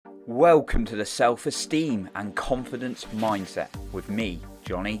Welcome to the Self-Esteem and Confidence Mindset with me,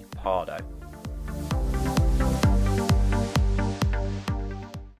 Johnny Pardo.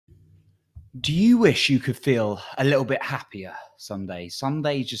 Do you wish you could feel a little bit happier some days? Some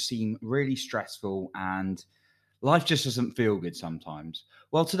days just seem really stressful and life just doesn't feel good sometimes.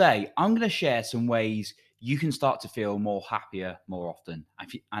 Well, today I'm going to share some ways you can start to feel more happier more often.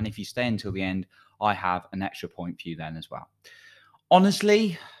 And if you stay until the end, I have an extra point for you then as well.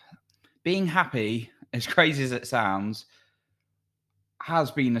 Honestly, being happy, as crazy as it sounds, has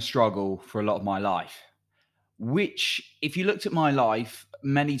been a struggle for a lot of my life. Which, if you looked at my life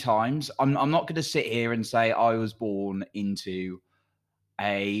many times, I'm not going to sit here and say I was born into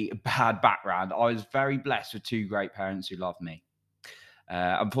a bad background. I was very blessed with two great parents who loved me.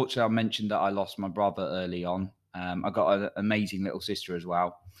 Unfortunately, I mentioned that I lost my brother early on. I got an amazing little sister as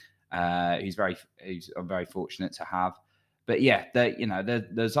well, who's I'm very fortunate to have. But yeah,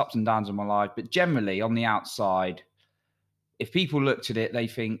 there's ups and downs in my life. But generally, on the outside, if people looked at it, they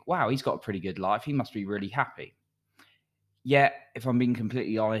think, wow, he's got a pretty good life. He must be really happy. Yet, if I'm being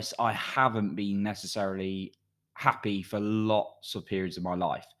completely honest, I haven't been necessarily happy for lots of periods of my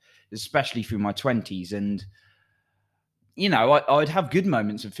life, especially through my 20s. And, I'd have good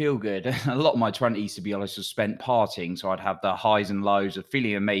moments and feel good. A lot of my 20s, to be honest, was spent partying. So I'd have the highs and lows of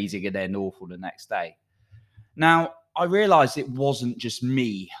feeling amazing and then awful the next day. Now, I realized it wasn't just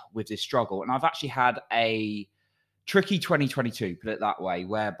me with this struggle. And I've actually had a tricky 2022, put it that way,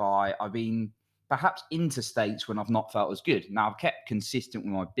 whereby I've been perhaps into states when I've not felt as good. Now, I've kept consistent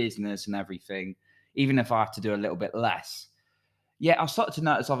with my business and everything, even if I have to do a little bit less. Yet I've started to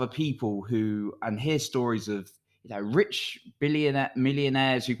notice other people and hear stories of rich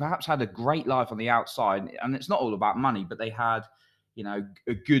millionaires who perhaps had a great life on the outside, and it's not all about money, but they had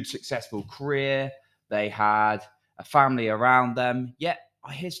a good successful career, they had a family around them. Yet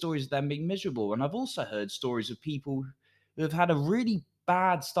I hear stories of them being miserable, and I've also heard stories of people who have had a really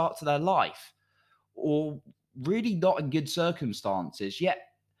bad start to their life, or really not in good circumstances, yet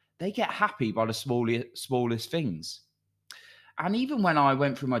they get happy by the smallest things. And even when I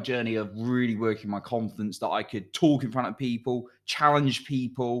went through my journey of really working my confidence, that I could talk in front of people, challenge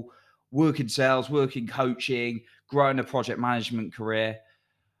people, work in sales, work in coaching, grow in a project management career,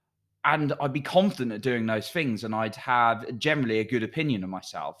 and I'd be confident at doing those things, and I'd have generally a good opinion of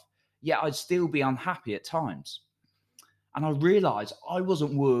myself, yet I'd still be unhappy at times. And I realized I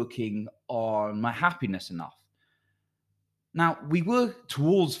wasn't working on my happiness enough. Now, we work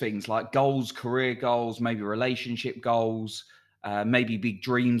towards things like goals, career goals, maybe relationship goals, maybe big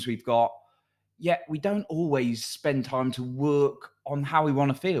dreams we've got. Yet we don't always spend time to work on how we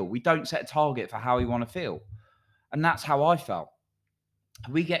want to feel. We don't set a target for how we want to feel. And that's how I felt.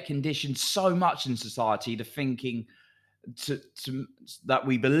 We get conditioned so much in society to thinking that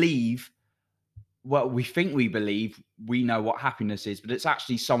we believe, well, we think we believe we know what happiness is, but it's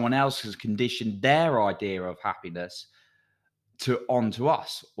actually someone else has conditioned their idea of happiness onto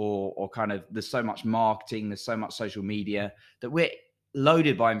us, or kind of, there's so much marketing, there's so much social media that we're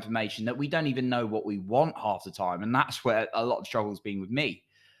loaded by information that we don't even know what we want half the time. And that's where a lot of struggles been with me.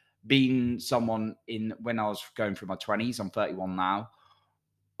 Being someone when I was going through my 20s, I'm 31 now,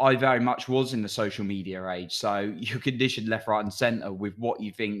 I very much was in the social media age. So you're conditioned left, right, and center with what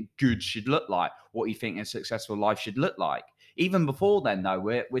you think good should look like, what you think a successful life should look like. Even before then, though,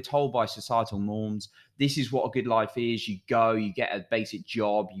 we're told by societal norms, this is what a good life is. You go, you get a basic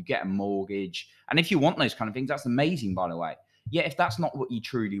job, you get a mortgage. And if you want those kind of things, that's amazing, by the way. Yet if that's not what you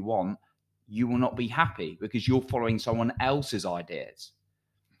truly want, you will not be happy because you're following someone else's ideas.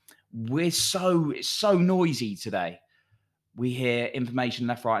 It's so noisy today. We hear information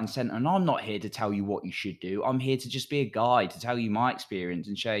left, right, and center. And I'm not here to tell you what you should do. I'm here to just be a guide, to tell you my experience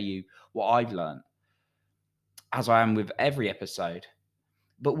and share you what I've learned, as I am with every episode.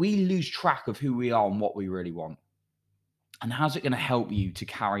 But we lose track of who we are and what we really want. And how's it going to help you to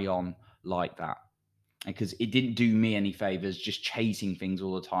carry on like that? Because it didn't do me any favors just chasing things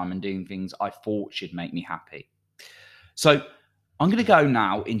all the time and doing things I thought should make me happy. So I'm going to go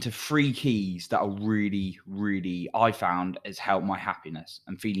now into 3 keys that are really, I found has helped my happiness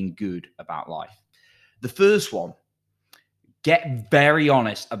and feeling good about life. The first one, get very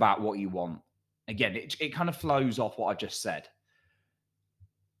honest about what you want. Again, it kind of flows off what I just said.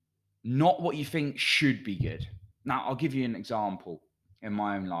 Not what you think should be good. Now, I'll give you an example in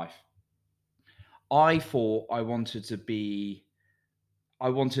my own life. I thought I wanted to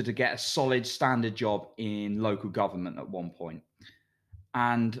get a solid standard job in local government at one point.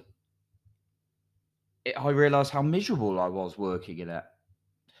 And I realized how miserable I was working in it.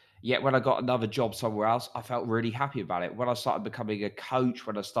 Yet when I got another job somewhere else, I felt really happy about it. When I started becoming a coach,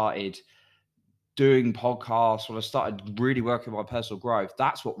 when I started doing podcasts, when I started really working on my personal growth,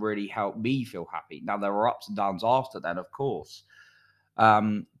 that's what really helped me feel happy. Now, there were ups and downs after then, of course.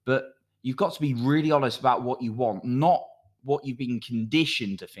 But you've got to be really honest about what you want, not what you've been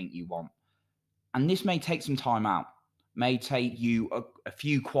conditioned to think you want. And this may take some time out, may take you a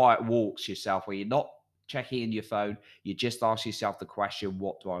few quiet walks yourself where you're not checking in your phone. You just ask yourself the question,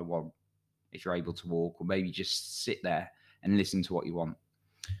 what do I want? If you're able to walk, or maybe just sit there and listen to what you want.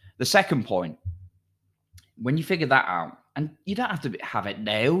 The second point, when you figure that out, and you don't have to have it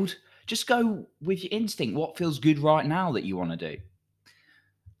nailed, just go with your instinct. What feels good right now that you want to do?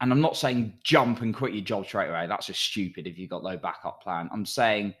 And I'm not saying jump and quit your job straight away. That's just stupid if you've got no backup plan. I'm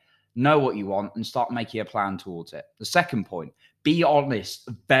saying know what you want and start making a plan towards it. The second point, be honest,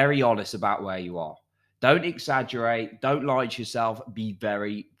 very honest about where you are. Don't exaggerate. Don't lie to yourself. Be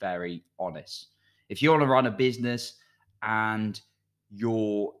very, very honest. If you want to run a business and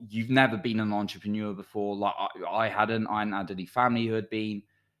you've never been an entrepreneur before, like I hadn't had any family who had been,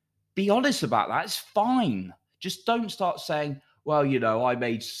 be honest about that. It's fine. Just don't start saying, well, I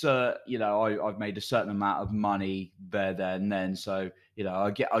made I've made a certain amount of money there, and then. So,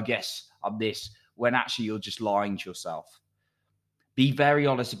 I guess I'm this, when actually you're just lying to yourself. Be very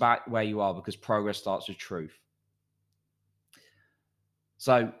honest about where you are, because progress starts with truth.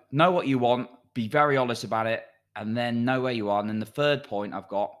 So know what you want, be very honest about it, and then know where you are. And then the third point I've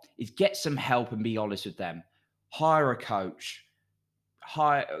got is get some help and be honest with them. Hire a coach,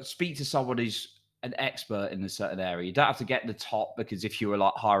 speak to someone who's an expert in a certain area. You don't have to get the top, because if you were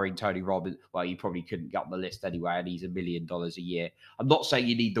like hiring Tony Robbins, well, you probably couldn't get on the list anyway, and he's $1 million a year. I'm not saying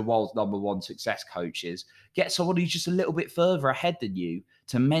you need the world's #1 success coaches. Get someone who's just a little bit further ahead than you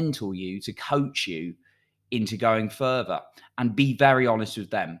to mentor you, to coach you into going further, and be very honest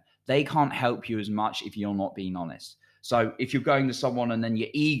with them. They can't help you as much if you're not being honest. So if you're going to someone and then your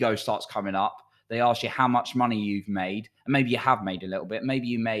ego starts coming up, they ask you how much money you've made, and maybe you have made a little bit. Maybe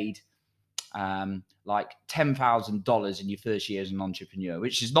you made like $10,000 in your first year as an entrepreneur,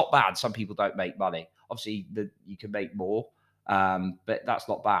 which is not bad. Some people don't make money. Obviously, you can make more, but that's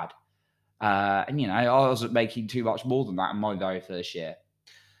not bad. And I wasn't making too much more than that in my very first year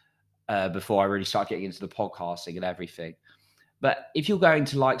before I really started getting into the podcasting and everything. But if you're going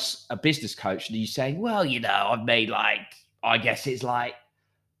to like a business coach and you say, well, I've made I guess it's like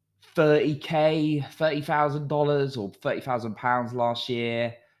 $30,000 or £30,000 last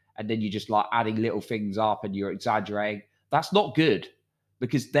year, and then you're just like adding little things up and you're exaggerating. That's not good,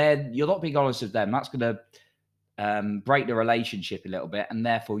 because then you're not being honest with them. That's going to break the relationship a little bit, and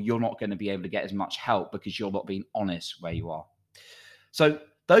therefore you're not going to be able to get as much help because you're not being honest where you are. So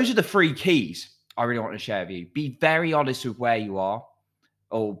those are the 3 keys I really want to share with you. Be very honest with where you are,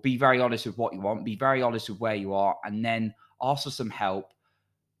 or be very honest with what you want. Be very honest with where you are, and then ask for some help.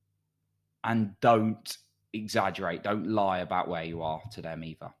 And don't exaggerate. Don't lie about where you are to them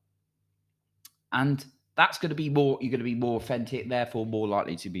either. And that's going to be more, you're going to be more authentic, therefore more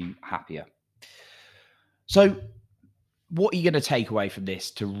likely to be happier. So what are you going to take away from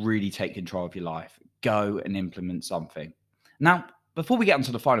this to really take control of your life? Go and implement something. Now, before we get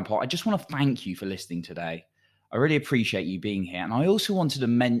onto the final part, I just want to thank you for listening today. I really appreciate you being here. And I also wanted to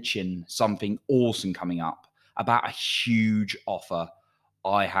mention something awesome coming up about a huge offer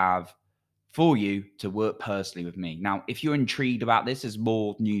I have for you to work personally with me. Now, if you're intrigued about this, there's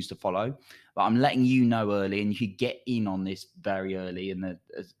more news to follow, but I'm letting you know early, and you could get in on this very early, and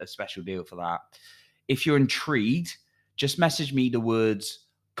a special deal for that. If you're intrigued, just message me the words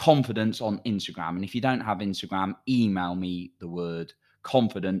confidence on Instagram. And if you don't have Instagram, email me the word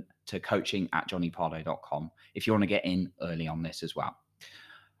confident to coaching@johnnypardo.com if you want to get in early on this as well.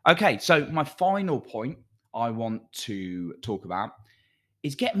 Okay, so my final point I want to talk about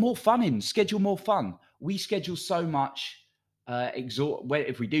is get more fun in, schedule more fun. We schedule so much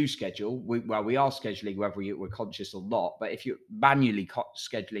if we do schedule, we are scheduling whether we're conscious or not, but if you're manually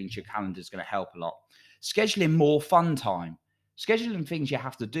scheduling your calendar is going to help a lot. Scheduling more fun time, scheduling things you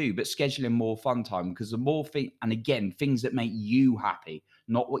have to do, but scheduling more fun time, because the more and again, things that make you happy,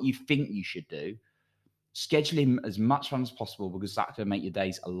 not what you think you should do. Scheduling as much fun as possible, because that's going to make your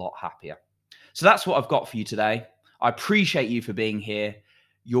days a lot happier. So that's what I've got for you today. I appreciate you for being here.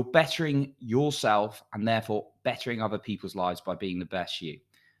 You're bettering yourself and therefore bettering other people's lives by being the best you.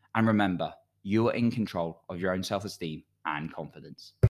 And remember, you are in control of your own self-esteem and confidence.